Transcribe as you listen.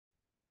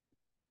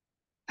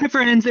Hi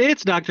friends,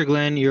 it's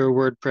DrGlenn, your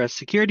WordPress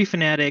security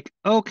fanatic.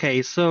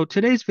 Okay, so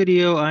today's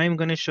video, I'm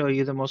going to show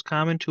you the most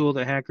common tool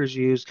that hackers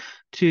use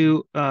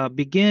to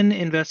begin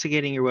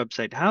investigating your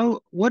website.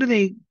 What are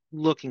they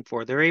looking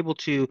for? They're able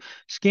to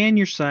scan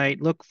your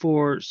site, look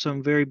for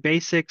some very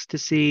basics to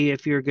see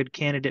if you're a good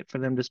candidate for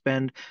them to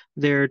spend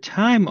their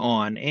time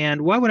on. And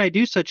why would I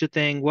do such a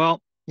thing?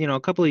 Well, a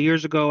couple of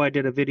years ago, I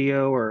did a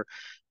video, or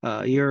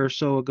a year or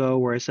so ago,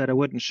 where I said I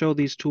wouldn't show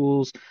these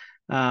tools.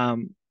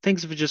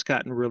 Things have just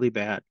gotten really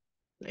bad.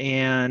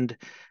 And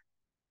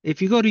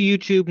if you go to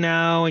YouTube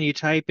now and you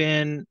type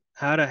in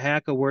how to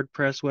hack a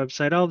WordPress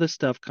website, all this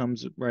stuff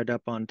comes right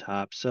up on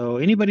top. So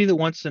anybody that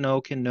wants to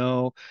know can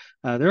know.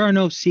 There are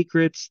no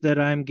secrets that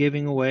I'm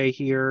giving away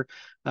here.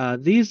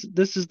 This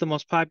is the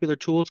most popular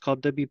tool. It's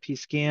called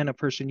WpScan. A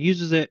person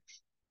uses it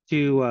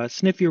to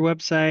sniff your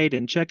website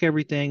and check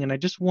everything. And I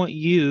just want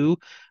you,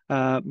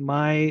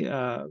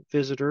 my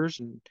visitors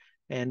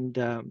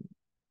and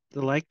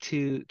like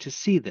to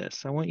see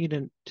this. I want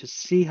you to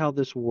see how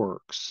this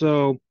works.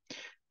 So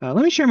let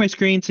me share my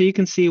screen so you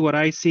can see what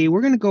I see.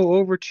 We're going to go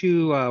over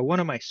to one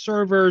of my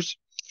servers,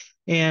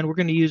 and we're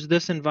going to use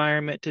this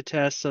environment to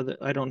test so that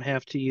I don't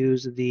have to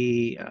use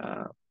the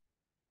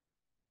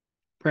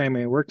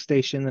primary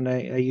workstation that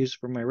I use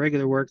for my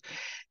regular work.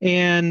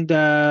 And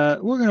we're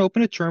going to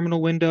open a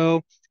terminal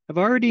window. I've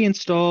already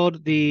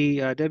installed the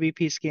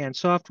WpScan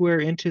software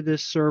into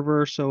this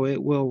server, so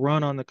it will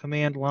run on the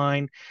command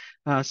line.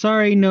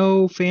 Sorry,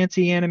 no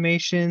fancy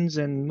animations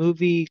and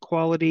movie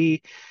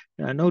quality,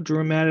 no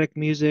dramatic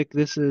music.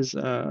 This is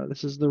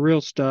the real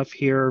stuff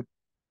here.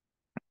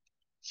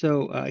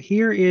 So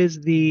here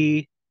is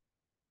the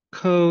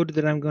code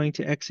that I'm going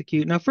to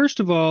execute. Now, first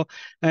of all,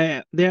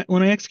 that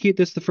when I execute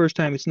this the first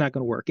time, it's not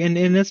going to work, and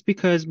that's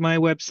because my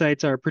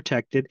websites are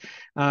protected.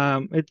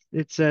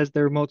 It says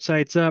the remote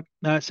sites up,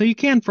 so you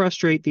can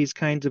frustrate these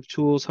kinds of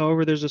tools.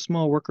 However, there's a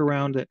small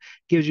workaround that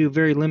gives you a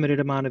very limited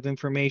amount of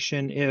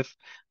information if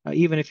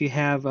even if you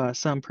have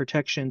some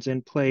protections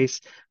in place.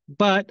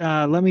 But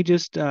let me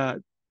just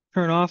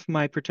turn off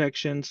my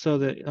protection so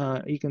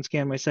that you can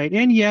scan my site.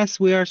 And yes,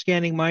 we are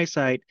scanning my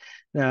site.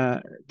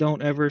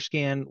 Don't ever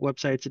scan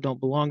websites that don't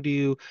belong to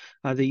you,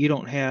 that you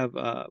don't have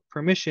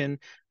permission.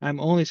 I'm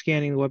only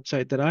scanning the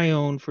website that I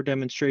own for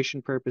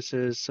demonstration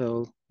purposes.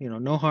 So,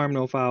 no harm,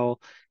 no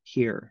foul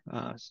here.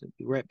 So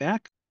be right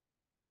back.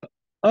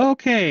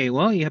 Okay,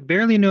 well, you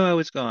barely knew I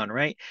was gone,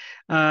 right?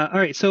 All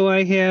right, so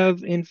I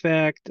have, in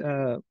fact,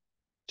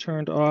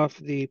 turned off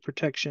the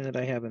protection that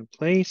I have in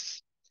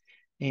place,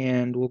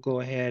 and we'll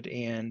go ahead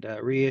and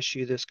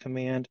reissue this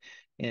command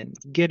and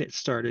get it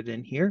started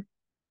in here.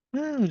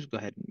 Let's go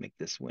ahead and make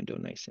this window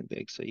nice and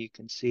big so you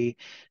can see.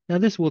 Now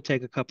this will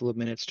take a couple of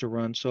minutes to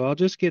run, so I'll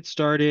just get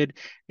started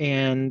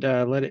and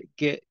let it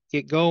get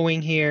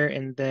going here,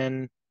 and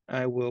then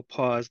I will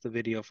pause the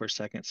video for a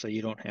second so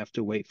you don't have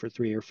to wait for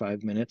 3 or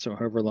 5 minutes or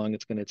however long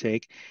it's going to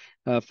take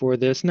for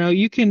this. Now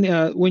you can,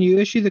 when you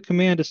issue the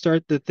command to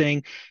start the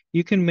thing,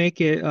 you can make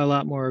it a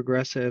lot more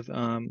aggressive.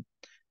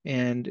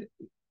 And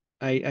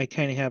I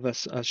kind of have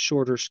a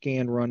shorter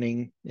scan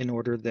running in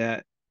order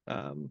that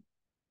um,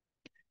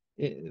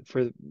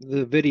 for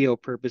the video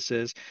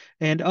purposes.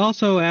 And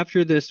also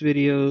after this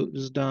video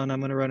is done, I'm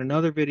going to run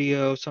another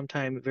video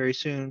sometime very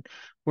soon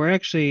where I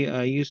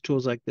actually use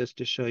tools like this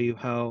to show you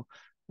how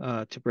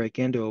to break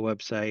into a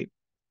website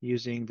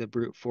using the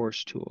brute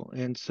force tool.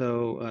 And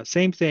so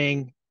same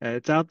thing,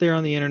 it's out there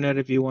on the internet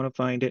if you want to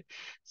find it.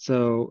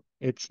 So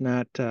it's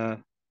not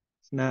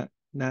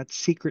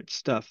secret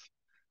stuff.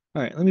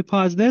 All right, let me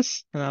pause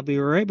this and I'll be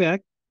right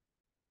back.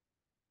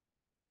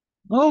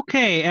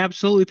 Okay,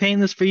 absolutely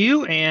painless for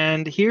you.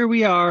 And here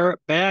we are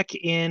back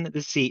in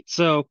the seat.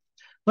 So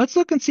let's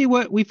look and see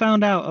what we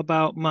found out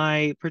about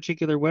my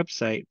particular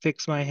website,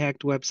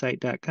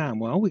 fixmyhackedwebsite.com.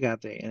 Well, we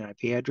got the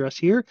IP address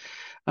here.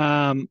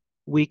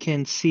 We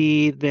can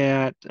see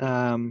that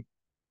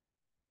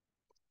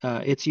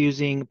it's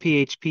using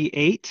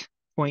PHP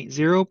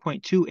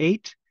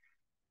 8.0.28.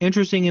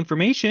 Interesting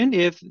information.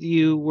 If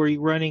you were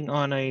running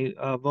on a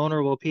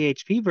vulnerable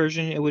PHP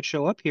version, it would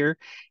show up here,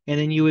 and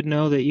then you would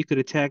know that you could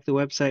attack the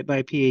website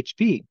by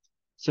PHP.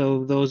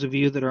 So those of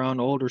you that are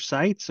on older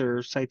sites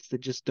or sites that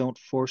just don't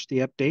force the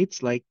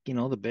updates, like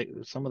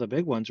some of the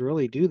big ones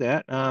really do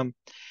that.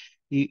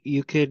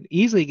 You could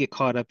easily get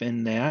caught up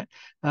in that.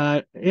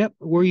 Yep,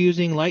 we're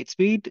using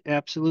Lightspeed,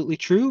 absolutely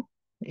true,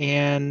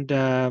 and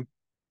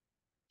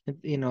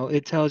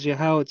it tells you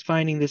how it's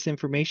finding this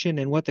information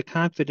and what the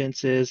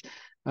confidence is.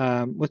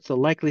 What's the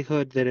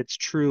likelihood that it's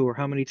true, or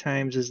how many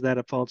times is that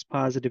a false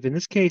positive? In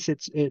this case,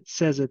 it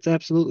says it's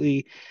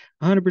absolutely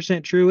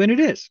 100% true, and it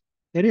is.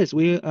 It is.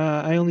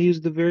 I only use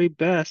the very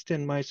best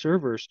in my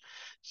servers,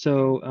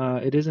 so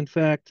it is in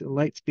fact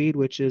Lightspeed,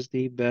 which is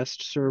the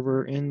best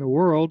server in the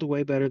world,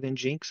 way better than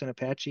Jinx and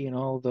Apache and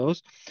all of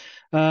those.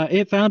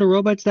 It found a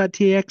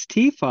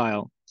robots.txt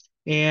file.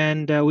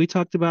 And we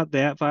talked about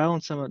that file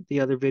in some of the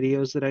other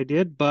videos that I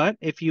did. But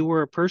if you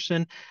were a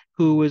person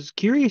who was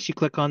curious, you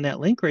click on that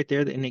link right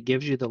there and it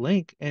gives you the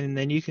link. And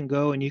then you can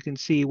go and you can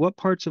see what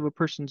parts of a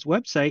person's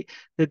website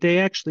that they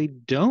actually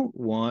don't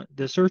want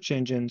the search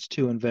engines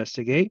to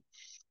investigate.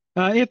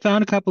 It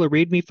found a couple of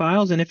README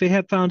files, and if it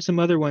had found some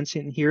other ones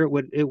in here,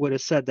 it would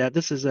have said that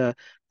this is a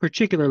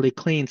particularly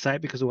clean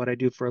site because of what I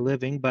do for a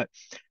living. But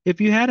if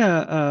you had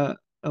a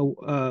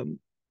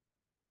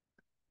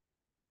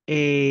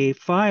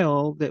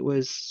file that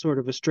was sort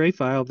of a stray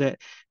file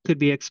that could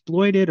be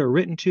exploited or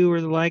written to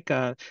or the like,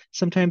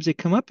 sometimes they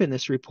come up in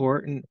this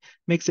report and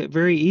makes it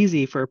very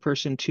easy for a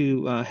person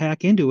to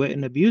hack into it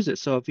and abuse it.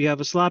 So if you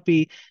have a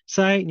sloppy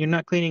site and you're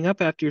not cleaning up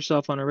after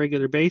yourself on a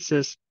regular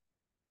basis,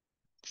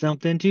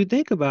 something to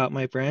think about,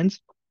 my friends.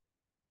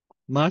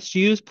 Must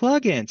use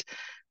plugins.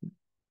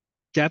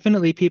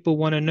 Definitely people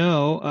want to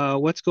know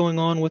what's going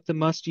on with the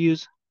must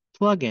use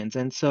plugins.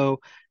 And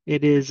so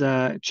it is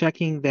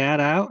checking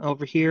that out.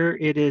 Over here,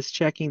 it is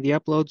checking the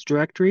uploads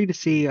directory to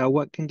see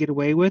what can get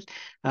away with.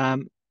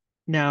 Um,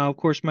 Now, of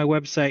course, my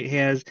website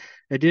has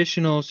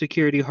additional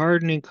security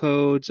hardening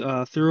codes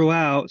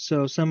throughout.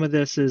 So some of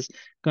this is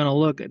going to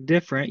look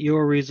different.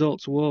 Your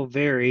results will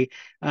vary.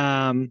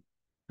 Um,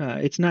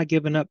 it's not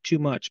given up too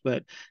much,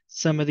 but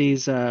some of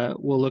these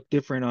will look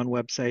different on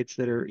websites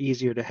that are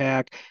easier to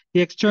hack.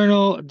 The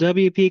external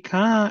WP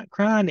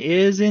cron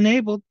is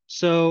enabled,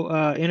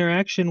 so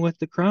interaction with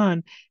the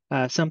cron,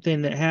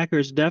 something that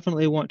hackers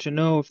definitely want to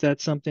know if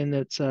that's something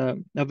that's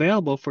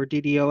available for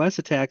DDoS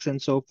attacks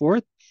and so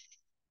forth.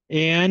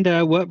 And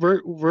what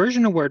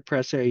version of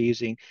WordPress are you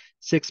using?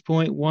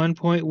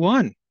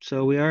 6.1.1.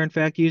 So we are in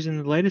fact using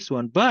the latest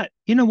one. But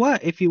you know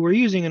what? If you were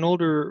using an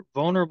older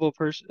vulnerable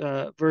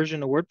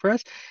version of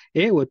WordPress,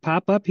 it would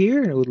pop up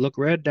here and it would look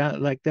red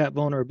down like that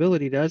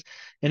vulnerability does,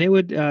 and it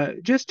would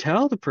just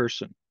tell the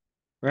person,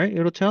 right?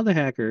 It'll tell the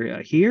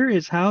hacker, here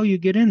is how you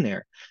get in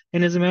there.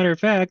 And as a matter of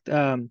fact,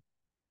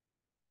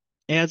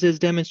 as is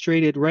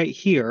demonstrated right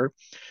here.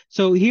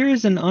 So here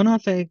is an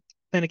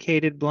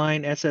unauthenticated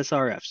blind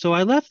SSRF. So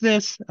I left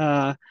this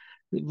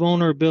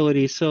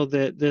vulnerability so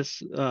that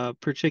this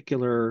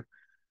particular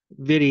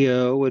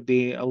video would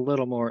be a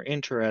little more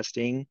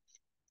interesting.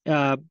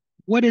 Uh,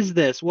 what is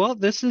this? Well,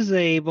 this is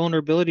a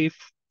vulnerability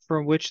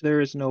for which there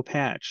is no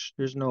patch.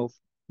 There's no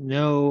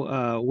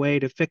way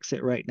to fix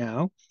it right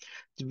now.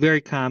 It's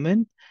very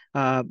common.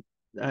 Uh,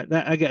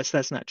 I guess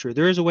that's not true.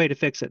 There is a way to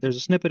fix it. There's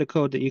a snippet of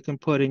code that you can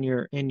put in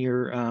your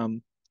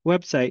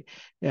website,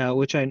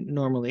 which I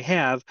normally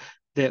have,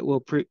 that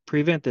will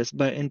prevent this.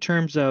 But in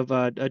terms of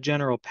a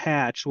general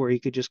patch where you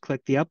could just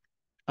click the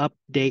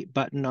update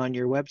button on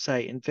your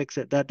website and fix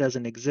it, that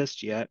doesn't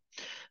exist yet.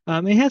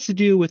 It has to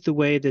do with the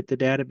way that the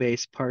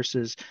database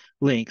parses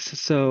links.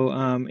 So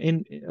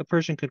a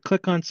person could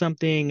click on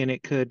something and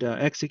it could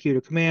execute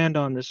a command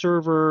on the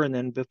server, and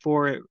then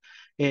before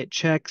it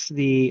checks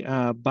the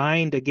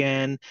bind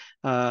again,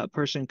 a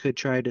person could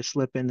try to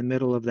slip in the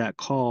middle of that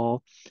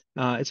call.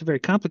 It's a very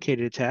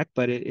complicated attack,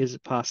 but it is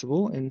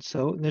possible. And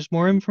so there's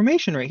more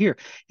information right here.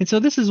 And so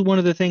this is one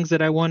of the things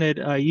that I wanted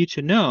you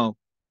to know.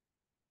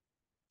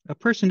 A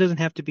person doesn't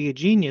have to be a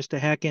genius to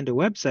hack into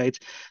websites.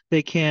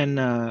 They can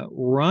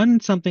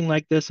run something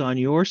like this on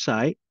your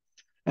site,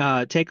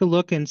 take a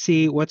look and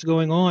see what's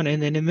going on.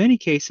 And then in many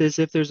cases,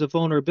 if there's a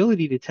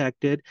vulnerability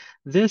detected,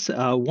 this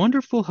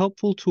wonderful,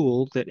 helpful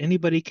tool that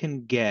anybody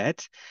can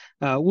get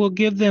will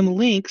give them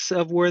links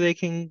of where they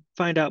can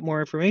find out more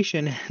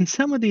information. And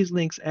some of these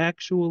links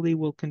actually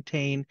will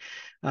contain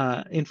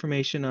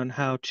information on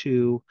how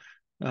to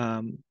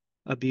um,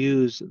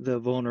 abuse the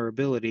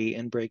vulnerability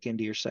and break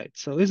into your site.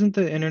 So isn't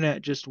the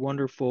internet just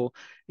wonderful?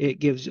 It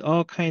gives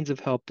all kinds of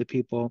help to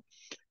people.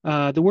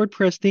 The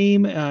WordPress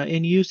theme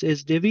in use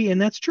is Divi,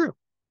 and that's true.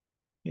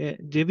 Yeah,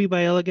 Divi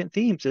by Elegant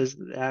Themes is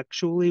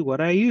actually what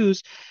I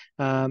use.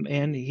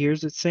 And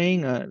here's it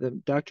saying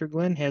the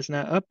DrGlenn has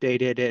not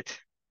updated it.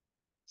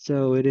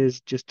 So it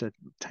is just a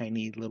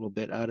tiny little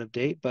bit out of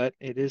date, but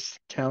it is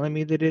telling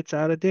me that it's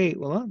out of date.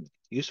 Well,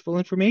 useful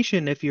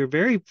information. If you're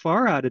very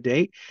far out of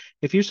date,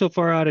 if you're so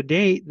far out of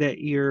date that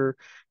you're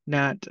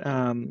not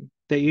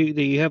that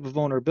you have a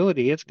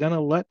vulnerability, it's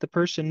gonna let the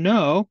person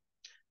know.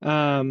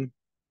 Um,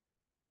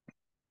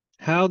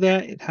 how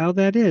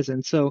that is.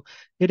 And so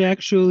it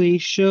actually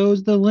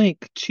shows the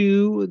link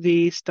to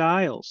the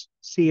styles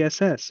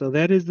CSS. So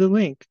that is the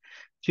link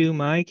to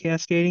my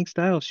cascading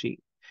style sheet.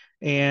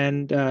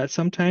 And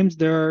sometimes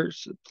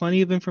there's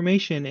plenty of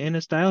information in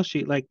a style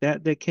sheet like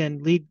that that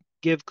can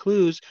give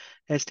clues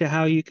as to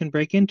how you can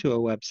break into a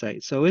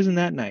website. So isn't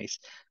that nice?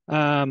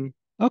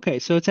 Okay,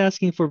 so it's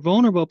asking for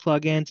vulnerable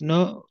plugins.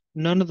 No,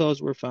 none of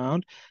those were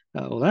found.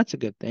 Well, that's a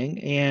good thing.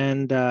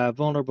 And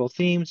vulnerable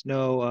themes,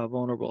 no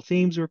vulnerable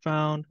themes were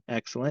found.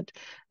 Excellent.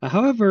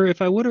 However,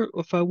 if I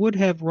would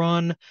have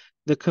run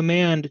the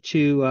command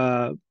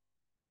to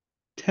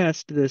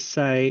test this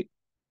site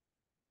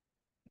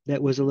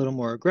that was a little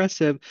more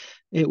aggressive,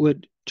 it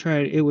would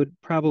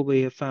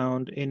probably have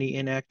found any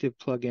inactive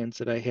plugins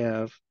that I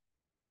have.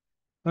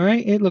 All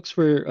right, it looks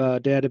for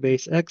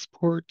database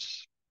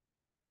exports.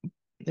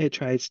 it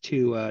tries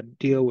to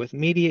deal with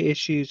media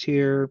issues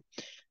here,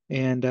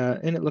 and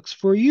it looks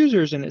for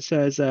users, and it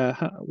says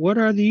what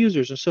are the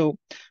users. And so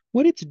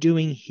what it's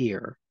doing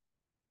here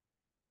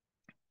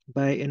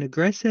by an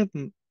aggressive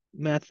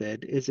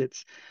method is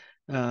it's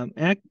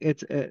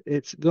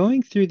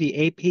going through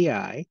the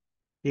API,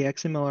 the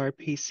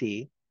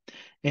XMLRPC,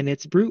 and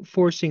it's brute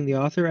forcing the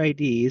author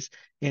IDs,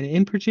 and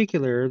in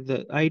particular,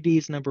 the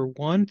IDs number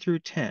 1 through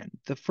 10.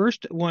 The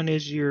first one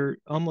is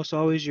almost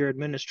always your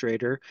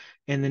administrator,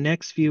 and the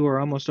next few are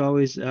almost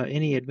always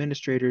any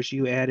administrators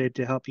you added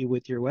to help you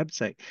with your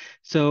website.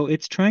 So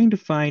it's trying to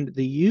find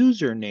the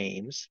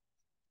usernames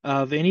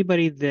of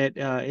anybody that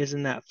is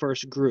in that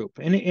first group.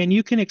 And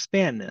you can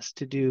expand this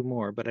to do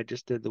more, but I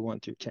just did the 1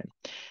 through 10.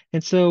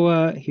 And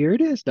so here it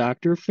is,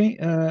 Dr.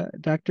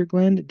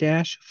 Glenn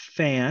dash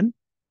fan,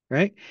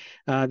 right?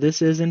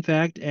 This is in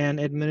fact an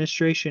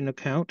administration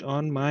account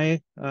on my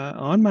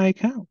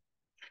account.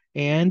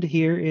 And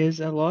here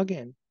is a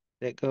login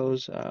that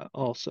goes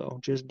also,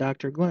 just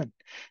Dr. Glenn.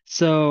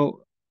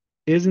 So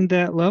isn't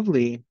that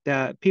lovely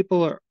that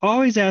people are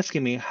always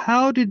asking me,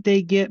 how did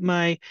they get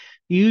my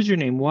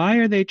username? Why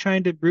are they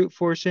trying to brute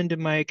force into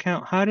my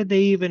account? How did they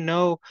even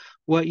know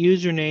what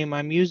username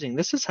I'm using?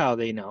 This is how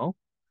they know,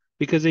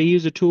 because they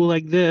use a tool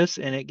like this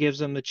and it gives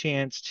them the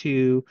chance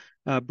to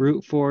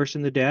brute force,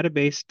 and the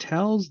database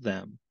tells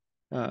them.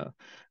 Uh,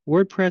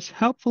 WordPress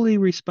helpfully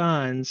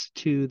responds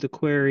to the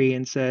query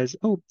and says,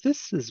 oh,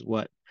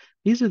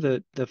 these are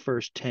the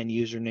first 10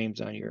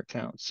 usernames on your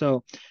account.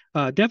 So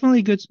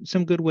definitely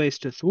some good ways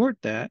to thwart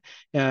that.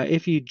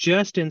 If you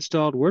just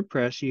installed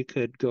WordPress, you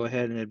could go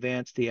ahead and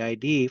advance the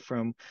ID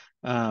from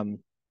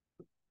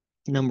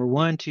number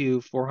 1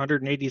 to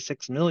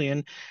 486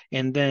 million,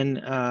 and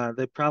then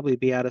they'd probably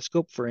be out of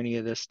scope for any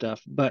of this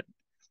stuff. But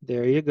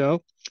there you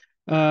go.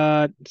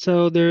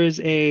 So there is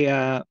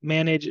a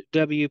manage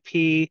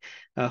WP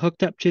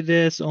hooked up to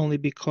this only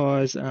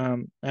because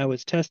I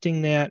was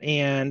testing that,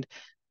 and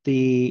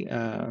the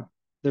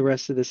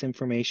rest of this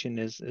information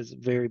is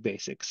very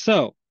basic.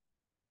 So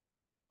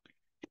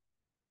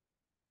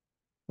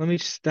let me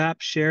stop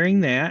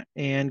sharing that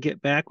and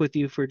get back with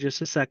you for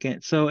just a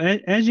second. So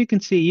as you can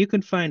see, you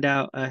can find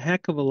out a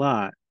heck of a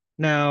lot.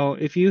 Now,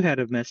 if you had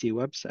a messy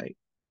website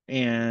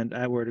and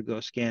I were to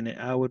go scan it,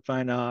 I would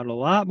find out a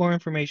lot more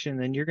information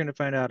than you're going to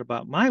find out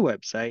about my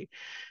website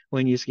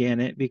when you scan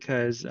it,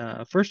 because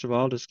first of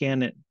all, to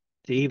scan it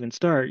to even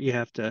start, you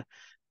have to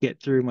get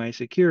through my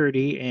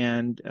security,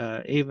 and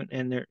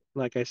there,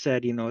 like I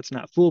said, it's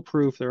not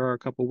foolproof. There are a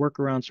couple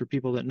workarounds for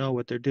people that know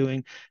what they're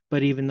doing,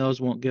 but even those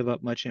won't give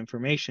up much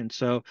information.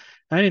 So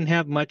I didn't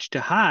have much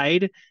to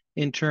hide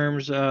in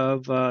terms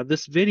of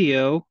this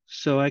video,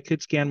 so I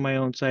could scan my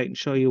own site and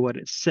show you what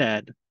it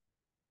said.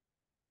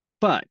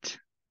 But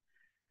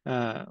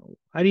uh,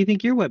 how do you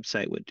think your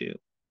website would do?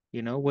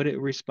 Would it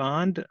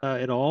respond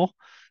at all?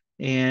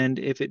 And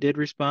if it did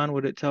respond,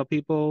 would it tell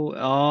people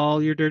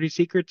all your dirty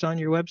secrets on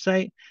your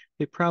website?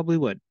 It probably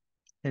would.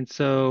 And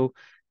so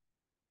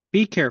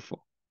be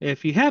careful.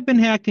 If you have been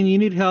hacked and you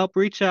need help,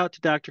 reach out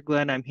to Dr.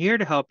 Glenn. I'm here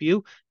to help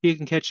you. You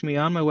can catch me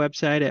on my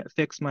website at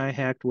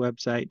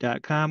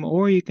fixmyhackedwebsite.com,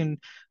 or you can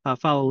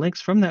follow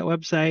links from that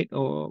website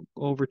or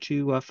over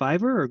to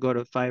Fiverr, or go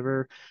to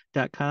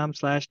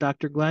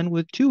fiverr.com/Dr. Glenn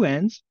with 2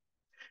 N's.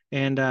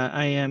 And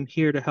I am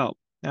here to help.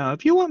 Now,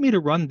 if you want me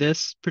to run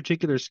this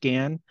particular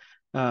scan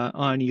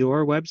on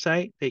your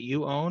website that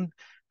you own,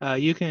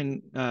 you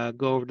can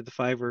go over to the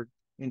Fiverr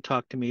and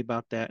talk to me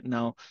about that, and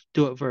I'll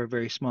do it for a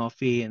very small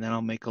fee, and then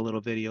I'll make a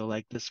little video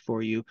like this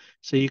for you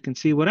so you can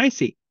see what I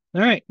see.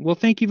 All right, well,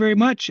 thank you very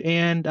much,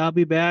 and I'll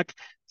be back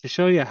to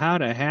show you how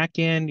to hack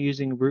in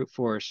using brute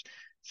force.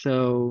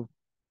 So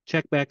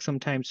check back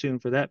sometime soon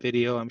for that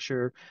video. I'm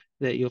sure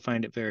that you'll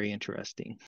find it very interesting.